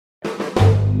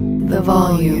the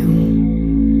volume.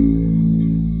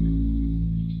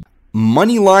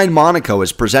 Moneyline Monaco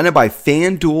is presented by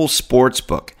FanDuel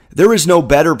Sportsbook. There is no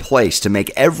better place to make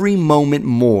every moment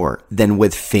more than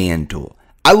with FanDuel.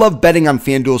 I love betting on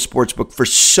FanDuel Sportsbook for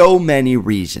so many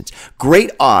reasons.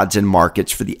 Great odds and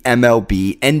markets for the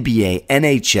MLB, NBA,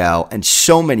 NHL, and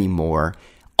so many more.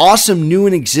 Awesome new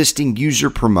and existing user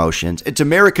promotions. It's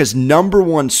America's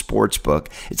 #1 sportsbook.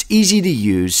 It's easy to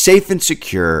use, safe and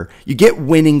secure. You get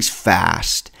winnings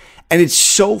fast. And it's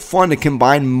so fun to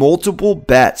combine multiple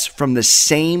bets from the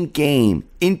same game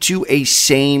into a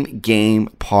same game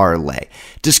parlay.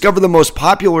 Discover the most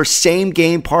popular same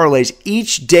game parlays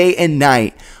each day and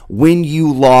night when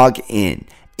you log in.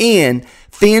 And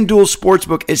FanDuel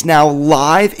Sportsbook is now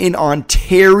live in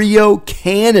Ontario,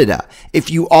 Canada. If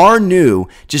you are new,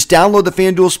 just download the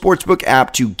FanDuel Sportsbook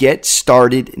app to get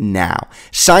started now.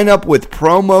 Sign up with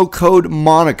promo code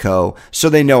Monaco so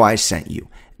they know I sent you.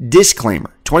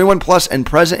 Disclaimer, 21 plus and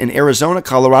present in Arizona,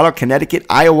 Colorado, Connecticut,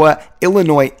 Iowa,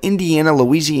 Illinois, Indiana,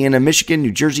 Louisiana, Michigan,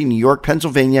 New Jersey, New York,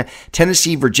 Pennsylvania,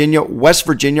 Tennessee, Virginia, West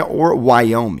Virginia, or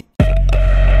Wyoming.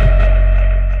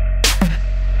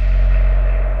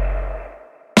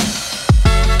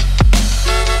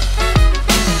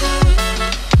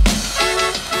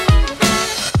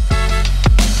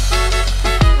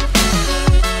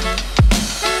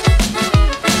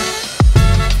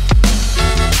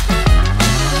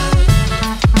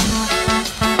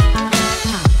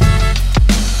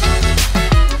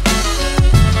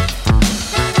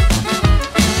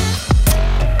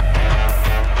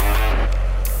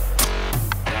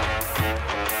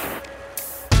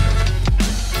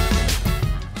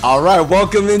 All right,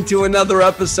 welcome into another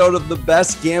episode of the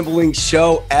best gambling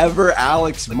show ever.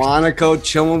 Alex Monaco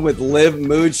chilling with Liv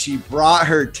Mood. She brought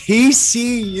her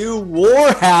TCU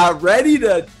war hat ready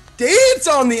to dance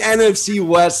on the NFC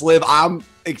West. Liv, I'm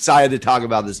excited to talk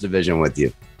about this division with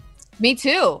you. Me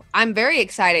too. I'm very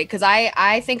excited because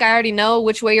I think I already know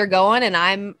which way you're going, and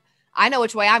I know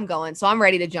which way I'm going, so I'm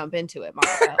ready to jump into it,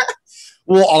 Monaco.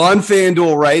 Well, on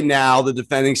FanDuel right now, the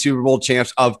defending Super Bowl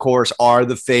champs, of course, are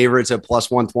the favorites at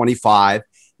plus 125.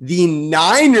 The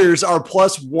Niners are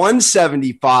plus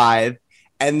 175.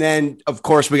 And then, of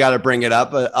course, we got to bring it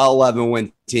up, an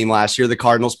 11-win team last year, the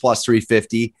Cardinals plus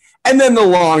 350. And then the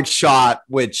long shot,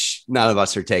 which none of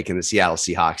us are taking, the Seattle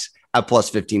Seahawks at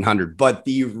plus 1,500. But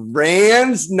the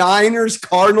Rams, Niners,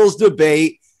 Cardinals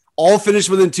debate all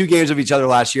finished within 2 games of each other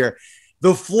last year.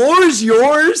 The floor is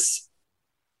yours.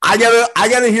 I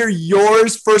gotta hear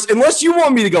yours first, unless you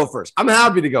want me to go first. I'm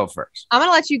happy to go first. I'm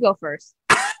gonna let you go first.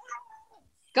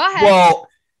 Go ahead. Well,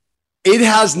 it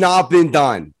has not been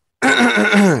done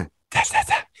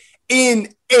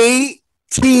in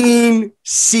 18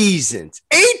 seasons.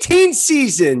 18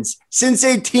 seasons since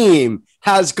a team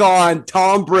has gone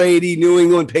Tom Brady, New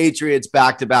England Patriots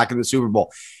back-to-back in the Super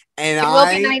Bowl. And it will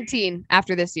be 19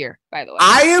 after this year, by the way.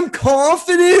 I am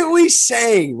confidently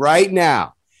saying right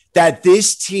now that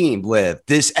this team, Liv,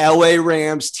 this LA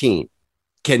Rams team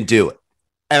can do it.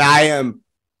 And I am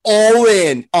all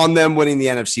in on them winning the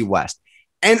NFC West.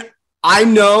 And I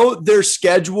know their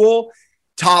schedule,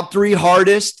 top 3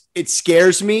 hardest, it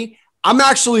scares me. I'm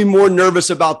actually more nervous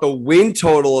about the win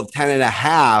total of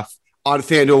 10.5 on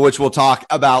FanDuel, which we'll talk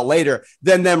about later,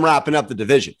 than them wrapping up the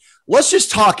division. Let's just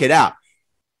talk it out.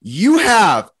 You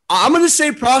have, I'm going to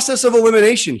say process of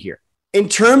elimination here. In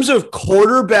terms of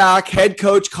quarterback head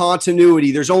coach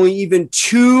continuity, there's only even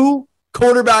 2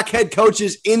 quarterback head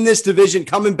coaches in this division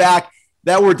coming back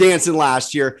that were dancing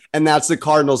last year, and that's the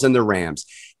Cardinals and the Rams.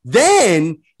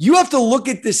 Then you have to look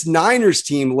at this Niners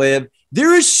team, Liv.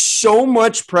 There is so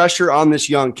much pressure on this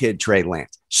young kid, Trey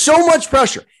Lance. So much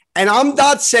pressure. And I'm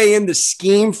not saying the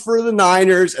scheme for the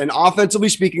Niners, and offensively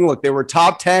speaking, look, they were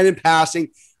top 10 in passing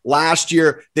last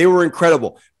year. They were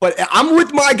incredible. But I'm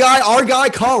with my guy, our guy,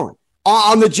 Colin,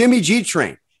 on the Jimmy G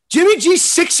train. Jimmy G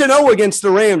 6-0 against the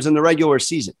Rams in the regular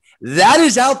season. That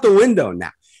is out the window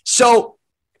now. So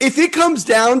if it comes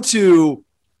down to,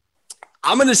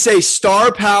 I'm going to say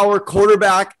star power,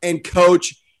 quarterback, and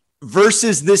coach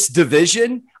versus this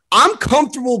division, I'm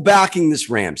comfortable backing this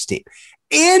Rams team.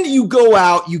 And you go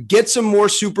out, you get some more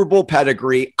Super Bowl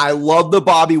pedigree. I love the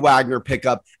Bobby Wagner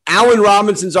pickup. Allen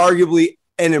Robinson's arguably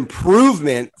an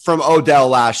improvement from Odell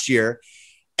last year.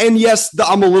 And yes,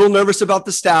 I'm a little nervous about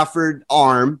the Stafford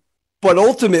arm, but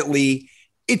ultimately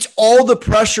it's all the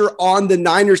pressure on the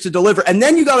Niners to deliver. And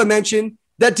then you got to mention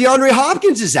that DeAndre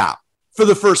Hopkins is out for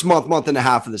the first month and a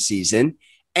half of the season,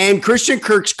 and Christian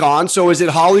Kirk's gone. So is it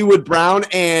Hollywood Brown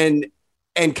and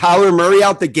Kyler Murray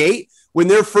out the gate when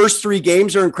their first 3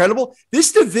 games are incredible?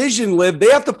 This division, Liv, they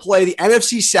have to play the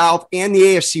NFC South and the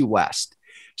AFC West.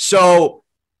 So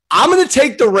I'm going to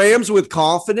take the Rams with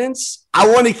confidence. I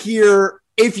want to hear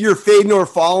if you're fading or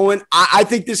following. I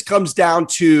think this comes down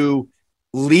to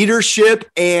leadership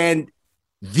and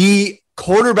the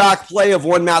quarterback play of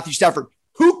one Matthew Stafford,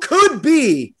 who could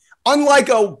be, unlike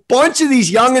a bunch of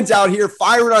these youngins out here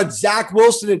firing on Zach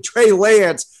Wilson and Trey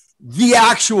Lance, the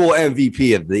actual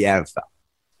MVP of the NFL.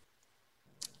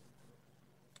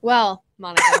 Well,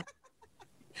 Monica,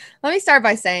 let me start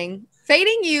by saying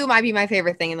fading you might be my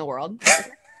favorite thing in the world.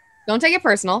 Don't take it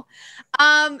personal.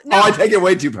 No, I take it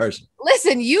way too personal.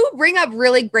 Listen, you bring up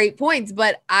really great points,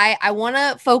 but I want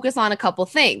to focus on a couple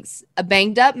things. A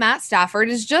banged up Matt Stafford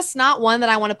is just not one that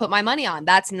I want to put my money on.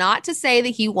 That's not to say that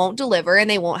he won't deliver and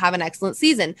they won't have an excellent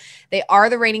season. They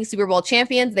are the reigning Super Bowl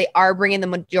champions. They are bringing the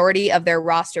majority of their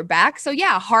roster back. So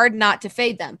yeah, hard not to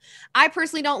fade them. I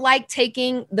personally don't like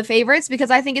taking the favorites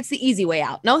because I think it's the easy way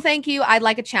out. No, thank you. I'd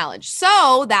like a challenge.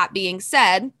 So that being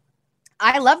said,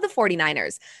 I love the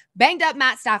 49ers. Banged up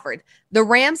Matt Stafford. The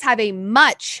Rams have a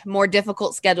much more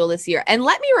difficult schedule this year. And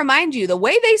let me remind you, the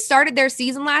way they started their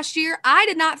season last year, I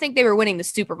did not think they were winning the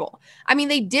Super Bowl. I mean,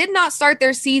 they did not start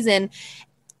their season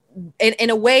in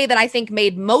a way that I think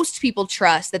made most people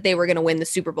trust that they were going to win the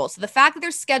Super Bowl. So the fact that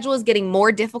their schedule is getting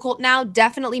more difficult now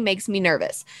definitely makes me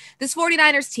nervous. This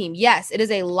 49ers team, yes, it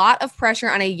is a lot of pressure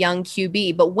on a young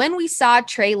QB, but when we saw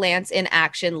Trey Lance in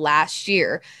action last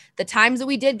year, the times that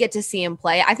we did get to see him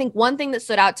play, I think one thing that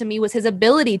stood out to me was his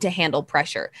ability to handle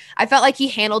pressure. I felt like he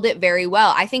handled it very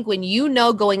well. I think when you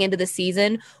know going into the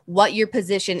season what your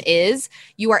position is,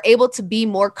 you are able to be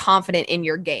more confident in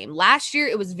your game. Last year,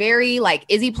 it was very like,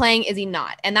 is he playing? Is he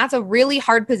not? And that's a really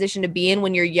hard position to be in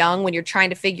when you're young, when you're trying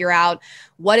to figure out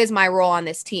what is my role on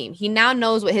this team. He now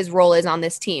knows what his role is on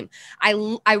this team. I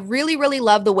really, really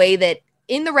love the way that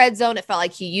in the red zone, it felt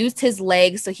like he used his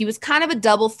legs. So he was kind of a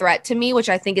double threat to me, which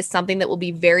I think is something that will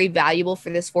be very valuable for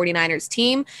this 49ers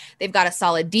team. They've got a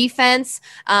solid defense.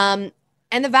 And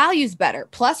the value's better.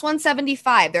 Plus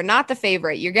 175. They're not the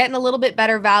favorite. You're getting a little bit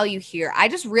better value here. I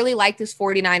just really like this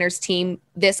 49ers team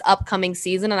this upcoming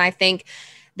season. And I think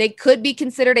they could be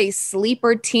considered a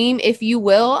sleeper team, if you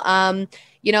will.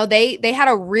 You know, they had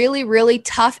a really, really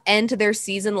tough end to their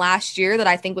season last year that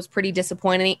I think was pretty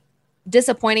disappointing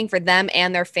for them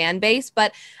and their fan base.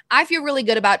 But I feel really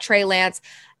good about Trey Lance.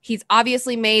 He's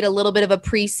obviously made a little bit of a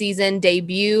preseason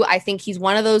debut. I think he's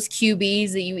one of those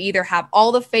QBs that you either have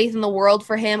all the faith in the world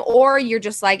for him or you're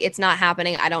just like, it's not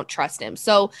happening. I don't trust him.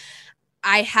 So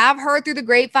I have heard through the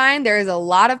grapevine, there is a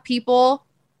lot of people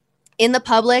in the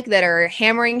public that are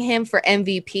hammering him for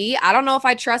MVP. I don't know if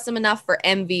I trust him enough for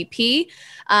MVP,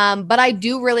 but I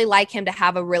do really like him to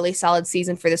have a really solid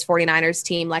season for this 49ers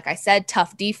team. Like I said,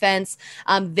 tough defense.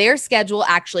 Their schedule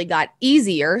actually got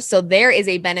easier. So there is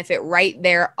a benefit right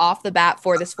there off the bat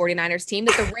for this 49ers team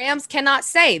that the Rams cannot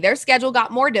say. Their schedule got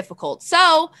more difficult.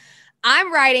 So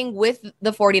I'm riding with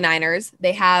the 49ers.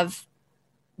 They have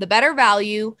the better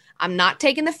value. I'm not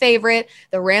taking the favorite.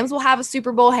 The Rams will have a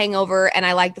Super Bowl hangover, and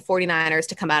I like the 49ers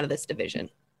to come out of this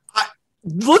division.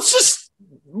 Let's just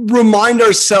remind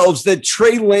ourselves that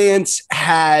Trey Lance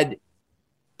had,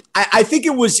 I think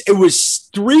it was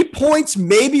 3 points,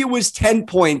 maybe it was 10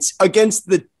 points against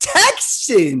the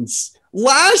Texans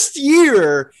last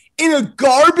year in a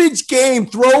garbage game,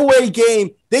 throwaway game.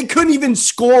 They couldn't even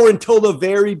score until the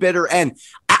very bitter end.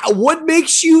 What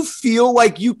makes you feel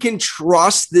like you can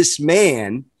trust this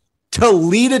man to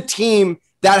lead a team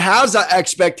that has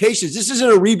expectations? This isn't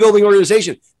a rebuilding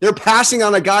organization. They're passing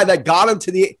on a guy that got him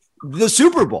to the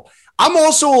Super Bowl. I'm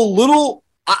also a little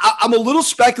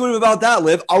speculative about that,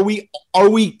 Liv. Are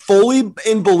we fully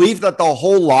in belief that the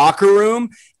whole locker room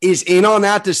is in on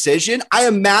that decision? I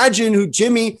imagine who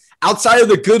Jimmy, outside of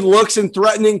the good looks and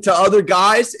threatening to other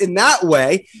guys in that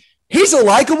way, he's a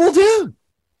likable dude.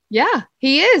 Yeah,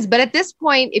 he is. But at this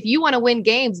point, if you want to win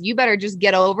games, you better just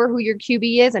get over who your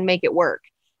QB is and make it work.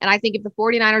 And I think if the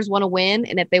 49ers want to win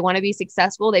and if they want to be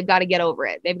successful, they've got to get over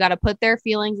it. They've got to put their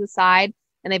feelings aside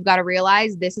and they've got to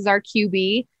realize this is our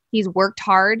QB. He's worked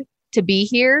hard to be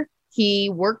here. He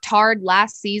worked hard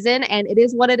last season and it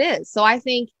is what it is. So I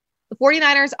think the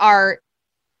 49ers are,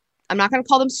 I'm not going to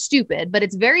call them stupid, but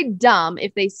it's very dumb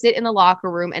if they sit in the locker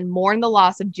room and mourn the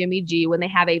loss of Jimmy G when they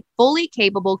have a fully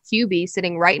capable QB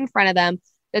sitting right in front of them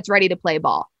that's ready to play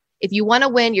ball. If you want to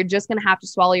win, you're just going to have to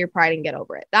swallow your pride and get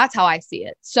over it. That's how I see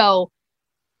it. So,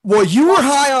 well, you were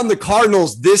high on the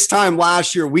Cardinals this time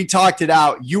last year. We talked it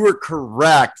out. You were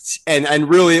correct. And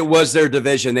really it was their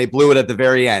division. They blew it at the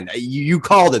very end. You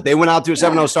called it. They went out to a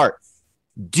 7-0 start.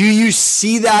 Do you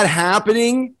see that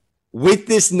happening with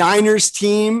this Niners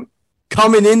team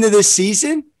coming into this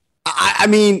season? I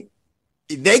mean,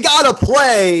 they got to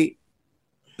play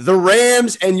the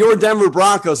Rams and your Denver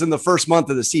Broncos in the first month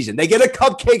of the season. They get a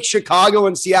cupcake Chicago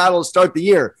and Seattle to start the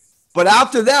year. But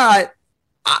after that,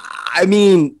 I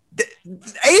mean, the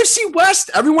AFC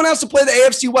West, everyone has to play the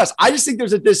AFC West. I just think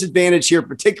there's a disadvantage here,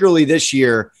 particularly this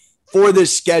year for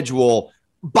this schedule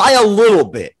by a little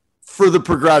bit for the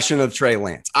progression of Trey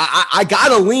Lance. I got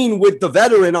to lean with the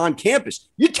veteran on campus.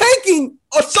 You're taking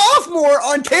a sophomore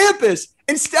on campus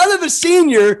instead of a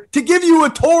senior to give you a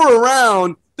tour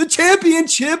around the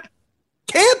championship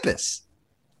campus.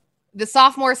 The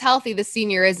sophomore's healthy, the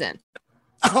senior isn't.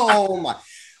 Oh my.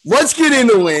 Let's get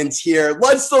into wins here.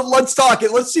 Let's talk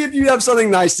it. Let's see if you have something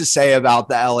nice to say about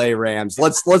the LA Rams.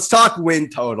 Let's talk win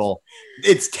total.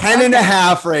 It's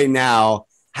 10.5 right now.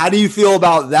 How do you feel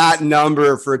about that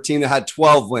number for a team that had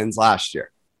 12 wins last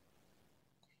year?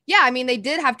 Yeah, I mean, they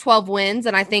did have 12 wins,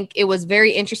 and I think it was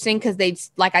very interesting because they,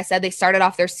 like I said, they started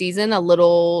off their season a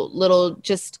little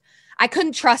just, I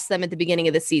couldn't trust them at the beginning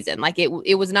of the season. Like it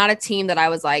was not a team that I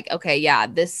was like, okay, yeah,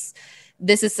 this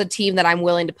is a team that I'm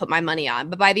willing to put my money on.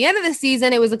 But by the end of the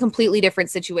season, it was a completely different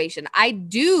situation.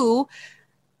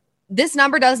 This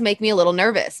number does make me a little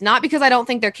nervous, not because I don't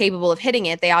think they're capable of hitting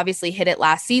it. They obviously hit it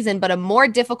last season, but a more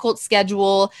difficult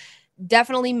schedule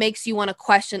definitely makes you want to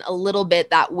question a little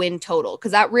bit that win total,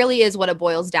 because that really is what it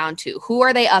boils down to. Who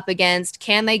are they up against?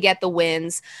 Can they get the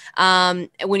wins? When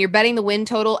you're betting the win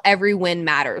total, every win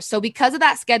matters. So because of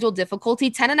that schedule difficulty,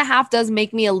 10.5 does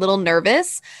make me a little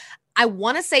nervous. I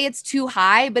want to say it's too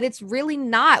high, but it's really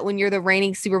not when you're the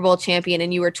reigning Super Bowl champion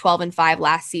and you were 12-5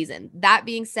 last season. That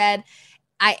being said,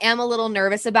 I am a little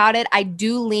nervous about it. I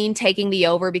do lean taking the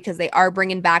over because they are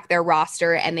bringing back their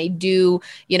roster and they do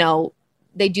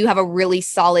have a really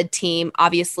solid team.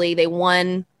 Obviously, they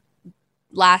won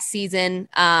last season.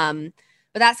 But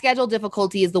that schedule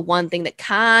difficulty is the one thing that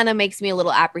kind of makes me a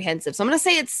little apprehensive. So I'm going to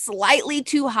say it's slightly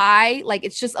too high. Like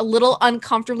it's just a little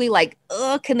uncomfortably like,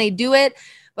 can they do it?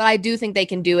 But I do think they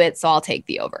can do it. So I'll take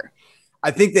the over. I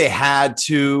think they had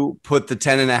to put the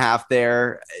 10.5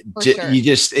 there. Sure.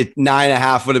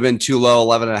 9.5 would have been too low.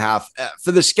 11.5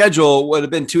 for the schedule would have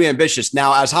been too ambitious.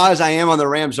 Now, as high as I am on the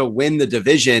Rams to win the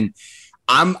division,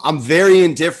 I'm very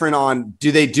indifferent on,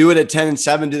 do they do it at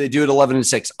 10-7? Do they do it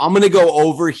 11-6? I'm going to go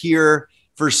over here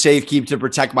for safekeep to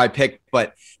protect my pick.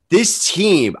 But this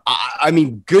team, I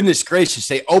mean, goodness gracious,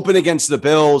 they open against the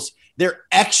Bills. There are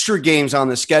extra games on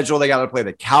the schedule. They got to play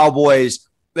the Cowboys.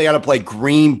 They got to play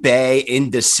Green Bay in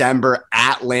December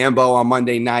at Lambeau on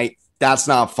Monday night. That's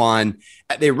not fun.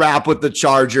 They wrap with the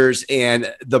Chargers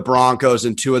and the Broncos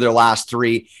in 2 of their last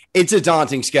 3. It's a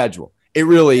daunting schedule. It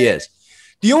really is.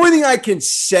 The only thing I can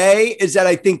say is that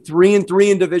I think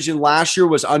 3-3 in division last year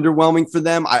was underwhelming for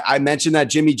them. I mentioned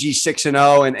that Jimmy G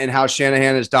 6-0 and how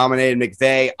Shanahan has dominated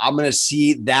McVay. I'm going to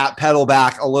see that pedal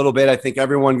back a little bit. I think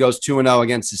everyone goes 2-0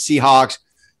 against the Seahawks.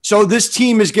 So this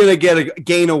team is going to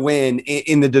gain a win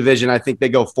in the division. I think they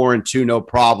go 4-2, no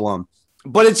problem.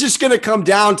 But it's just going to come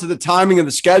down to the timing of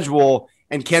the schedule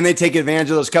and can they take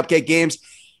advantage of those cupcake games?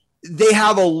 They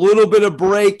have a little bit of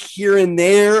break here and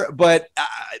there, but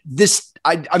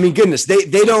I mean, goodness, they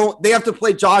have to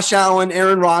play Josh Allen,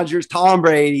 Aaron Rodgers, Tom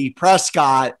Brady,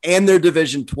 Prescott, and their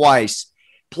division twice,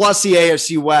 plus the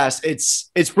AFC West.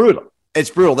 It's brutal. It's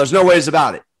brutal. There's no ways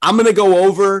about it. I'm going to go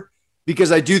over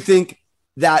because I do think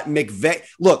that McVay,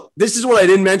 look, this is what I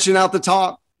didn't mention out the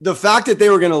top. The fact that they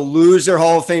were going to lose their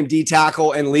Hall of Fame D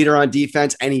tackle and leader on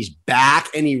defense, and he's back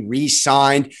and he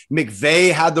re-signed.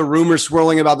 McVay had the rumors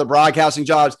swirling about the broadcasting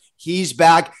jobs. He's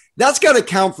back. That's got to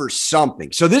count for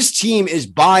something. So this team is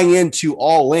buying into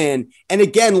all in. And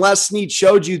again, Les Snead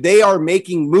showed you they are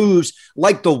making moves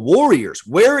like the Warriors.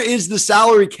 Where is the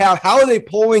salary cap? How are they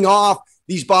pulling off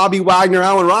these Bobby Wagner,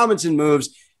 Allen Robinson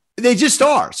moves? They just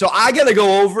are. So I got to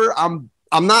go over.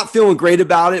 I'm not feeling great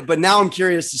about it, but now I'm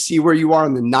curious to see where you are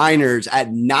in the Niners at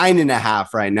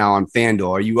 9.5 right now on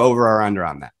FanDuel. Are you over or under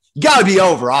on that? You got to be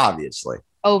over, obviously.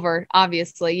 Over,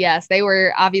 obviously. Yes. They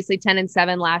were obviously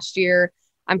 10-7 last year.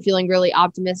 I'm feeling really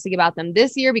optimistic about them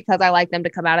this year because I like them to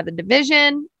come out of the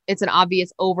division. It's an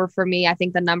obvious over for me. I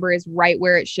think the number is right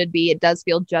where it should be. It does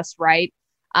feel just right.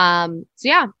 So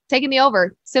yeah, taking the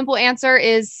over. Simple answer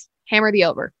is hammer the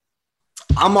over.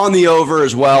 I'm on the over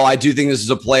as well. I do think this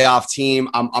is a playoff team.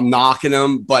 I'm knocking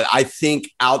them, but I think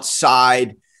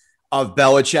outside of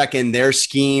Belichick and their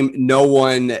scheme, no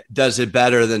one does it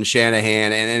better than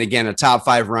Shanahan. And again, a top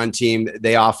 5 run team,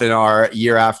 they often are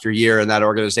year after year in that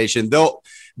organization.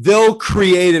 They'll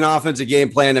create an offensive game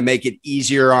plan to make it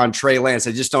easier on Trey Lance.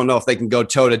 I just don't know if they can go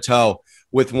toe-to-toe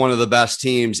with one of the best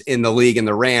teams in the league in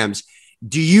the Rams.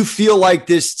 Do you feel like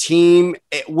this team,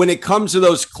 when it comes to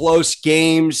those close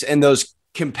games and those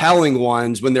compelling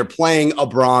ones when they're playing a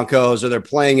Broncos or they're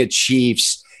playing a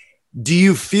Chiefs. Do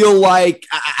you feel like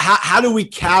how do we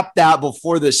cap that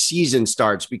before the season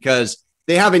starts? Because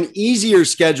they have an easier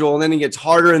schedule and then it gets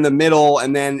harder in the middle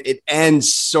and then it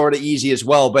ends sort of easy as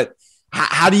well. But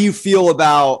how do you feel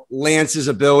about Lance's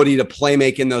ability to play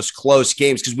make in those close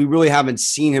games? Because we really haven't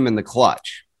seen him in the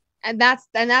clutch. And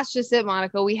that's just it,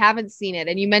 Monica. We haven't seen it.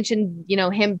 And you mentioned,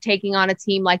 him taking on a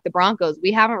team like the Broncos.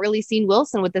 We haven't really seen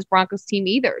Wilson with this Broncos team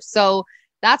either. So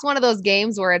that's one of those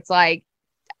games where it's like,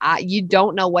 you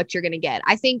don't know what you're going to get.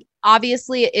 I think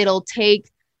obviously it'll take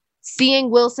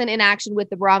seeing Wilson in action with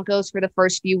the Broncos for the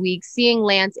first few weeks, seeing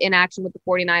Lance in action with the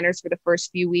 49ers for the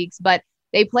first few weeks, but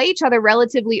they play each other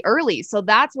relatively early. So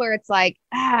that's where it's like,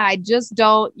 I just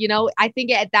don't, I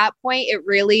think at that point, it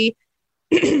really,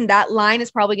 that line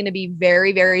is probably going to be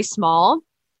very, very small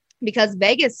because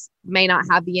Vegas may not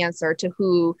have the answer to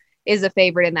who is a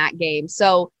favorite in that game.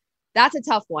 So that's a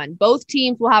tough one. Both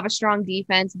teams will have a strong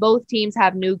defense. Both teams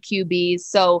have new QBs.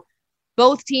 So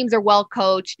both teams are well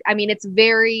coached. I mean,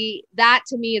 that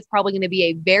to me is probably going to be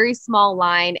a very small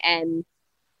line and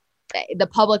the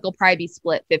public will probably be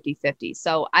split 50-50.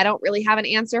 So I don't really have an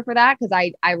answer for that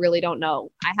because I really don't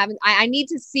know. I need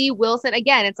to see Wilson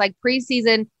again. It's like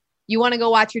preseason. You want to go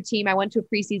watch your team. I went to a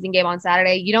preseason game on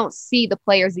Saturday. You don't see the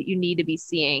players that you need to be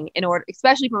seeing in order,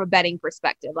 especially from a betting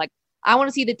perspective. Like I want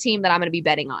to see the team that I'm going to be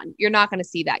betting on. You're not going to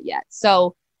see that yet.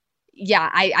 So yeah,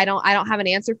 I don't have an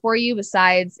answer for you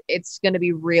besides it's going to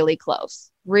be really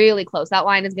close, really close. That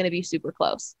line is going to be super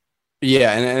close.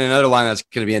 Yeah, and another line that's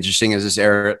going to be interesting is this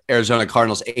Arizona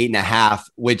Cardinals 8.5,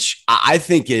 which I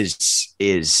think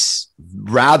is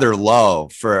rather low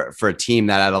for a team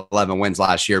that had 11 wins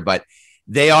last year. But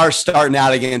they are starting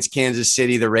out against Kansas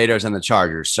City, the Raiders, and the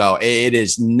Chargers. So it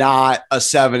is not a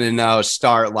 7-0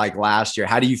 start like last year.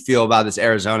 How do you feel about this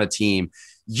Arizona team?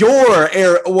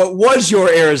 What was your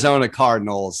Arizona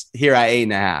Cardinals here at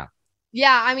 8.5?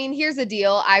 Yeah, I mean, here's the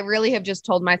deal. I really have just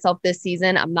told myself this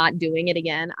season, I'm not doing it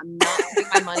again. I'm not putting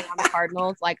my money on the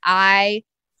Cardinals. Like I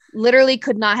literally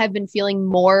could not have been feeling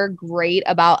more great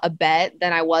about a bet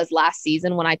than I was last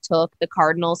season when I took the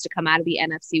Cardinals to come out of the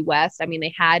NFC West. I mean,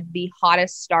 they had the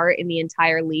hottest start in the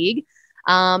entire league.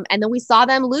 And then we saw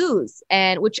them lose,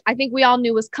 and which I think we all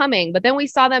knew was coming, but then we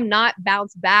saw them not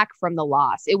bounce back from the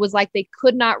loss. It was like they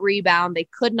could not rebound. They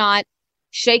could not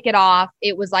shake it off.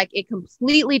 It was like it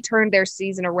completely turned their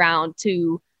season around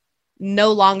to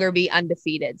no longer be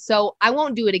undefeated. So I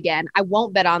won't do it again. I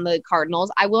won't bet on the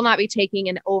Cardinals. I will not be taking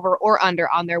an over or under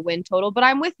on their win total, but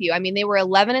I'm with you. I mean, they were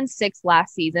 11-6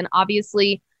 last season.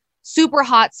 Obviously, super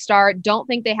hot start. Don't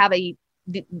think they have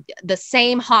the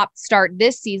same hot start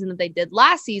this season that they did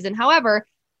last season. However,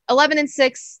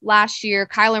 11-6 last year,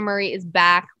 Kyler Murray is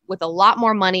back with a lot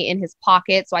more money in his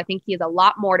pocket. So I think he has a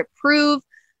lot more to prove.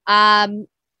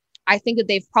 I think that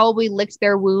they've probably licked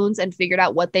their wounds and figured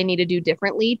out what they need to do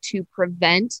differently to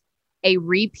prevent a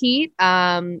repeat,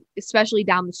 especially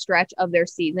down the stretch of their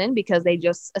season, because they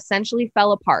just essentially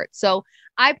fell apart. So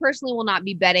I personally will not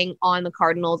be betting on the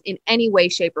Cardinals in any way,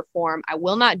 shape, or form. I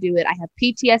will not do it. I have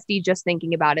PTSD just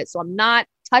thinking about it. So I'm not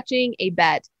touching a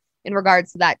bet in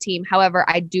regards to that team. However,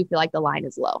 I do feel like the line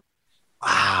is low.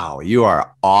 Wow, you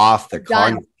are off the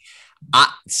Cardinals.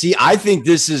 I think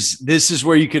this is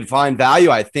where you could find value.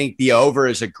 I think the over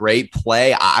is a great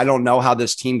play. I don't know how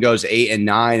this team goes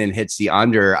 8-9 and hits the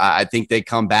under. I think they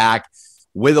come back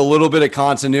with a little bit of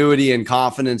continuity and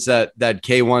confidence that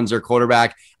K1's their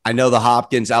quarterback. I know the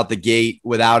Hopkins out the gate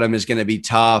without him is going to be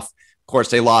tough. Of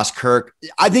course, they lost Kirk.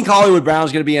 I think Hollywood Brown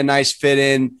is going to be a nice fit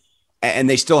in, and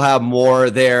they still have more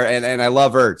there. And I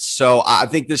love Ertz. So I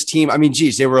think this team, I mean,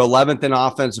 geez, they were 11th in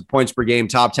offensive points per game,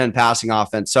 top 10 passing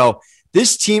offense. So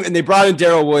this team, and they brought in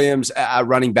Darrell Williams at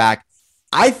running back.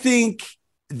 I think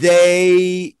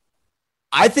they're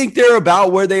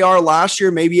about where they are last year,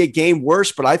 maybe a game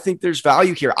worse, but I think there's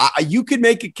value here. You could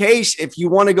make a case if you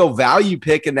want to go value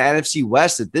pick in the NFC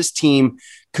West that this team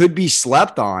could be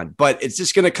slept on, but it's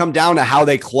just going to come down to how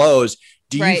they close.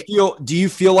 Do you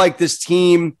feel like this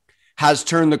team has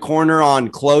turned the corner on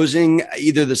closing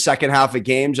either the second half of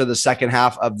games or the second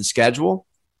half of the schedule?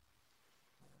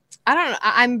 I don't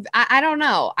know. I don't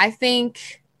know. I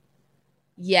think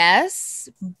yes,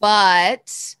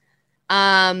 but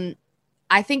I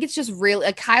think it's just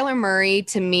really Kyler Murray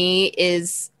to me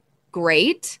is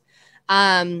great.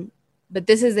 But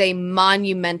this is a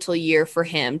monumental year for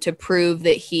him to prove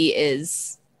that he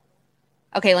is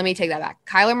okay. Let me take that back.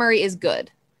 Kyler Murray is good.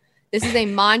 This is a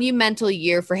monumental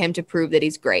year for him to prove that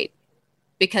he's great.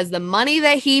 because the money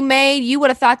that he made, you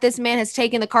would have thought this man has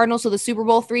taken the Cardinals to the Super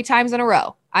Bowl 3 times in a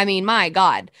row. I mean, my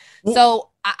God. Well, so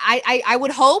I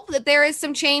would hope that there is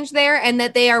some change there and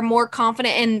that they are more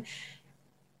confident in,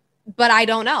 but I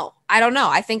don't know.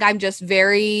 I think I'm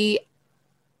very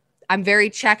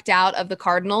checked out of the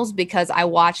Cardinals because I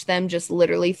watched them just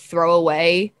literally throw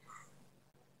away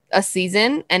a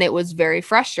season and it was very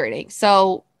frustrating.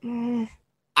 So,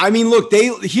 I mean, look,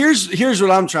 here's what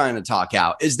I'm trying to talk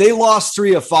out is they lost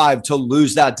 3 of 5 to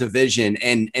lose that division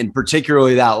and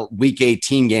particularly that week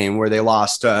 18 game where they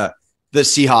lost the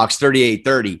Seahawks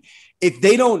 38-30. If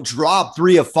they don't drop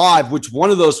 3 of 5, which one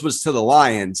of those was to the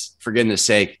Lions, for goodness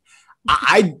sake,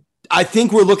 I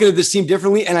think we're looking at this team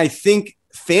differently. And I think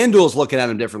FanDuel's looking at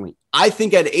them differently. I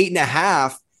think at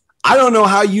 8.5, I don't know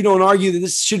how you don't argue that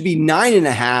this should be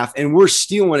 9.5 and we're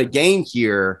stealing a game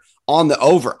here on the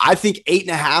over. I think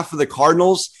 8.5 for the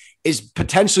Cardinals is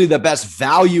potentially the best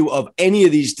value of any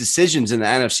of these decisions in the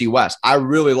NFC West. I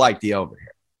really like the over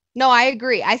here. No, I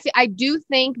agree. I do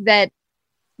think that,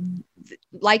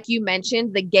 like you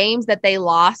mentioned, the games that they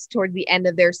lost towards the end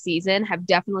of their season have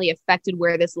definitely affected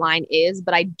where this line is,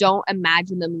 but I don't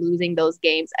imagine them losing those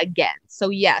games again. So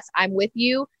yes, I'm with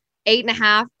you.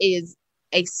 8.5 is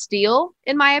a steal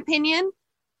in my opinion.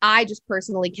 I just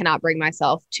personally cannot bring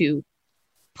myself to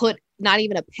put not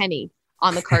even a penny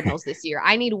on the Cardinals this year.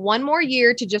 I need one more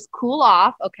year to just cool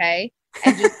off. Okay.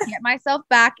 And just get myself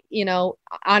back,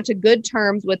 onto good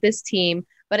terms with this team.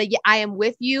 But I am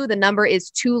with you. The number is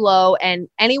too low. And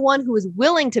anyone who is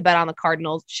willing to bet on the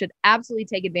Cardinals should absolutely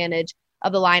take advantage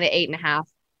of the line at 8.5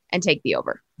 and take the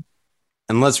over.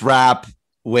 And let's wrap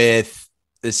with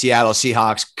the Seattle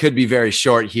Seahawks. Could be very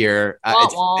short here.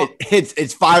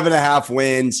 It's 5.5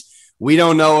 wins. We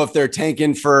don't know if they're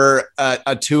tanking for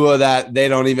a Tua that they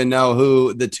don't even know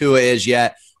who the Tua is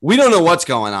yet. We don't know what's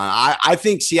going on. I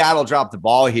think Seattle dropped the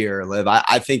ball here, Liv.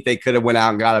 I think they could have went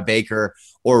out and got a Baker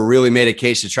or really made a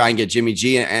case to try and get Jimmy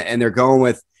G, and they're going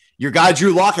with your guy,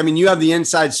 Drew Lock. I mean, you have the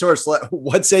inside source.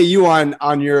 What say you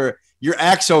on your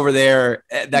ex over there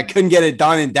that couldn't get it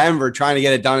done in Denver, trying to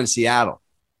get it done in Seattle?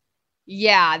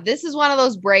 Yeah, this is one of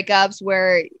those breakups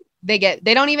where they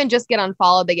don't even just get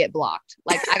unfollowed, they get blocked.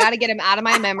 Like, I got to get him out of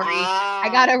my memory. I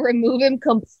got to remove him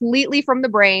completely from the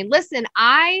brain. Listen,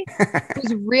 I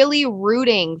was really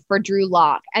rooting for Drew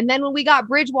Lock. And then when we got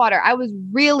Bridgewater, I was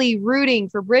really rooting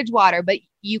for Bridgewater. But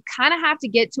you kind of have to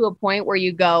get to a point where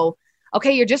you go,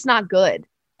 okay, you're just not good.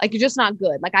 Like, you're just not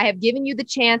good. Like, I have given you the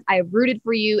chance. I have rooted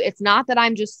for you. It's not that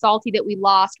I'm just salty that we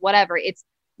lost, whatever.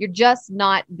 You're just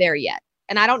not there yet.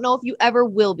 And I don't know if you ever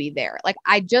will be there. Like,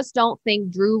 I just don't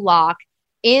think Drew Lock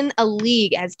in a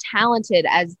league as talented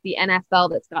as the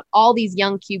NFL that's got all these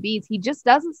young QBs, he just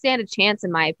doesn't stand a chance,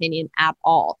 in my opinion, at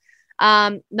all.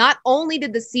 Not only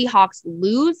did the Seahawks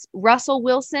lose Russell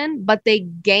Wilson, but they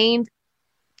gained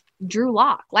Drew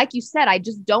Lock. Like you said, I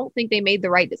just don't think they made the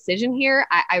right decision here.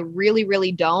 I really,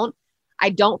 really don't.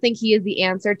 I don't think he is the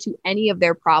answer to any of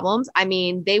their problems. I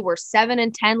mean, they were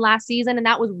 7-10 last season, and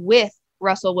that was with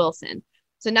Russell Wilson.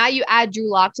 So now you add Drew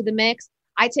Lock to the mix.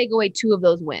 I take away 2 of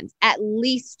those wins, at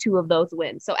least 2 of those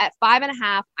wins. So at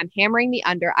 5.5, I'm hammering the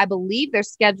under. I believe their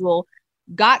schedule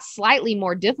got slightly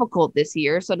more difficult this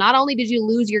year. So not only did you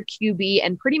lose your QB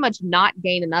and pretty much not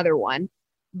gain another one,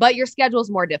 but your schedule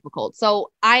is more difficult. So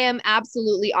I am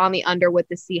absolutely on the under with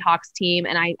the Seahawks team.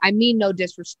 And I mean no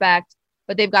disrespect,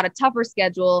 but they've got a tougher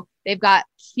schedule. They've got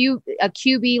a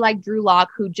QB like Drew Lock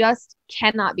who just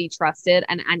cannot be trusted.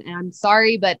 And I'm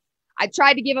sorry, but I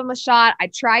tried to give him a shot. I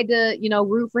tried to,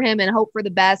 root for him and hope for the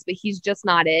best, but he's just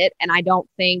not it. And I don't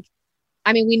think,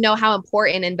 we know how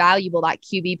important and valuable that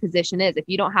QB position is. If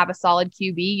you don't have a solid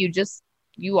QB,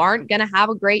 you aren't going to have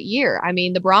a great year.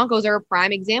 The Broncos are a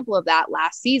prime example of that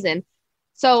last season.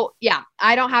 So yeah,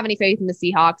 I don't have any faith in the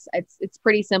Seahawks. It's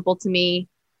pretty simple to me.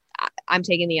 I'm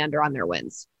taking the under on their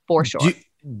wins for sure.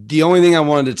 The only thing I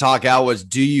wanted to talk out was,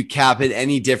 do you cap it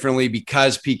any differently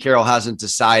because Pete Carroll hasn't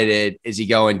decided, is he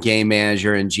going game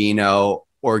manager and Geno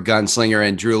or gunslinger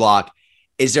and Drew Lock?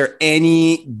 Is there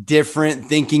any different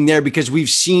thinking there? Because we've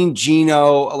seen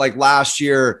Geno, like last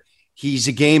year, he's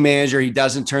a game manager. He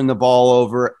doesn't turn the ball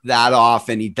over that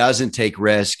often. He doesn't take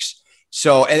risks.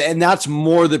 So, and that's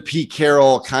more the Pete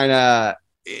Carroll kind of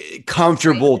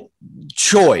comfortable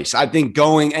choice. I think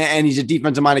going, and he's a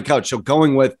defensive minded coach. So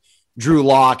going with Drew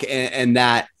Lock and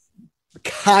that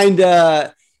kind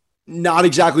of not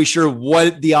exactly sure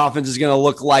what the offense is going to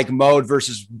look like mode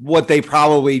versus what they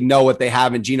probably know what they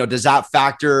have in Geno. Does that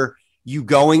factor you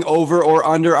going over or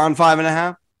under on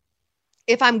 5.5?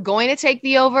 If I'm going to take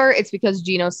the over, it's because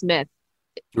Geno Smith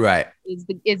right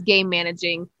is game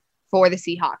managing for the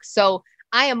Seahawks. So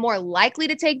I am more likely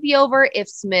to take the over if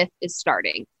Smith is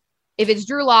starting. If it's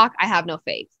Drew Lock, I have no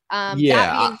faith. That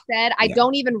being said, I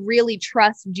don't even really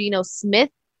trust Geno Smith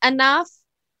enough.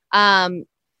 And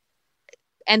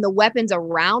the weapons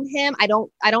around him, I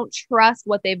don't trust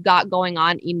what they've got going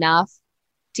on enough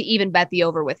to even bet the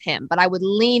over with him. But I would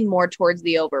lean more towards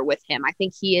the over with him. I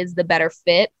think he is the better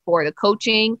fit for the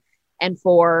coaching and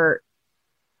for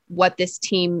what this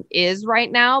team is right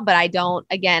now. But I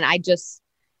just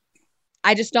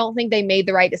don't think they made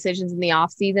the right decisions in the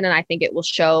offseason, and I think it will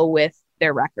show with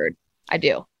their record. I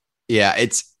do. Yeah,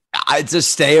 it's a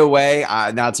stay away.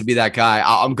 Not to be that guy.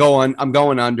 I'm going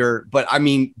under. But I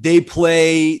mean, they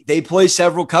play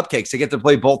several cupcakes. They get to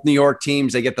play both New York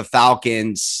teams. They get the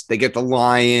Falcons. They get the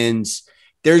Lions.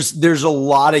 There's a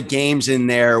lot of games in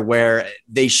there where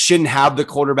they shouldn't have the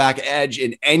quarterback edge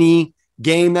in any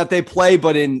game that they play.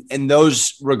 But in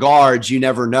those regards, you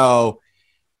never know.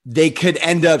 They could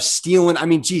end up stealing. I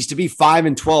mean, geez, to be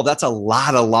 5-12, that's a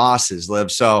lot of losses,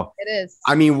 Liv. So it is.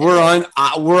 I mean, we're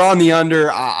on the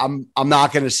under. I'm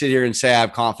not going to sit here and say I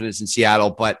have confidence in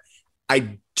Seattle, but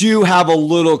I do have a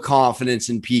little confidence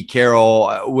in Pete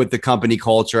Carroll with the company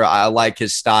culture. I like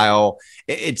his style.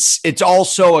 It's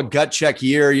also a gut check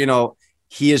year. You know,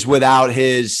 he is without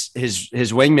his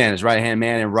wingman, his right-hand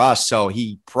man in Russ. So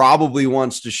he probably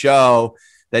wants to show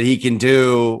that he can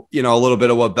do, you know, a little bit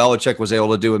of what Belichick was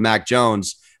able to do with Mac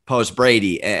Jones post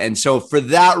Brady. And so for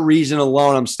that reason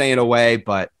alone, I'm staying away,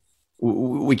 but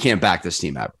we can't back this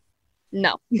team ever.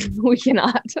 No, we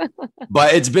cannot.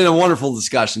 But it's been a wonderful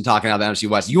discussion talking about the NFC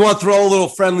West. You want to throw a little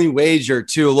friendly wager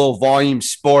too, a little volume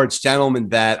sports gentleman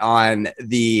bet on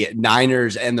the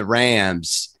Niners and the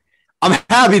Rams. I'm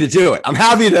happy to do it. I'm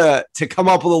happy to come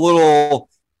up with a little,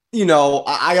 you know,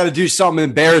 I got to do something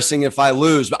embarrassing if I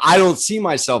lose, but I don't see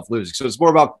myself losing. So it's more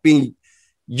about being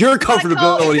your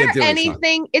comfortability of doing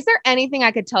something. Is there anything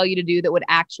I could tell you to do that would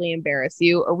actually embarrass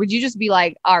you? Or would you just be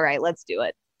like, all right, let's do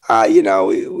it? You know,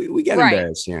 we get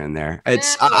embarrassed here and there.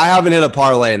 I haven't hit a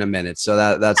parlay in a minute,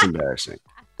 so that's embarrassing.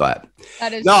 But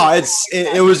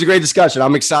it was a great discussion.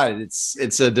 I'm excited.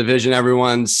 It's a division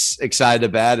everyone's excited to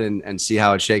bet and see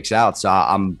how it shakes out. So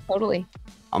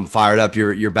I'm fired up.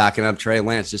 You're backing up Trey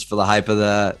Lance just for the hype of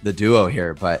the duo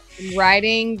here. But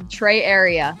riding Trey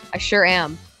area, I sure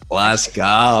am. Let's go.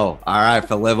 All right,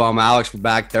 for Liv, I'm Alex. We're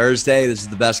back Thursday. This is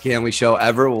the best gambling show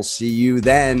ever. We'll see you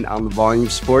then on the Volume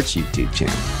Sports YouTube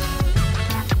channel.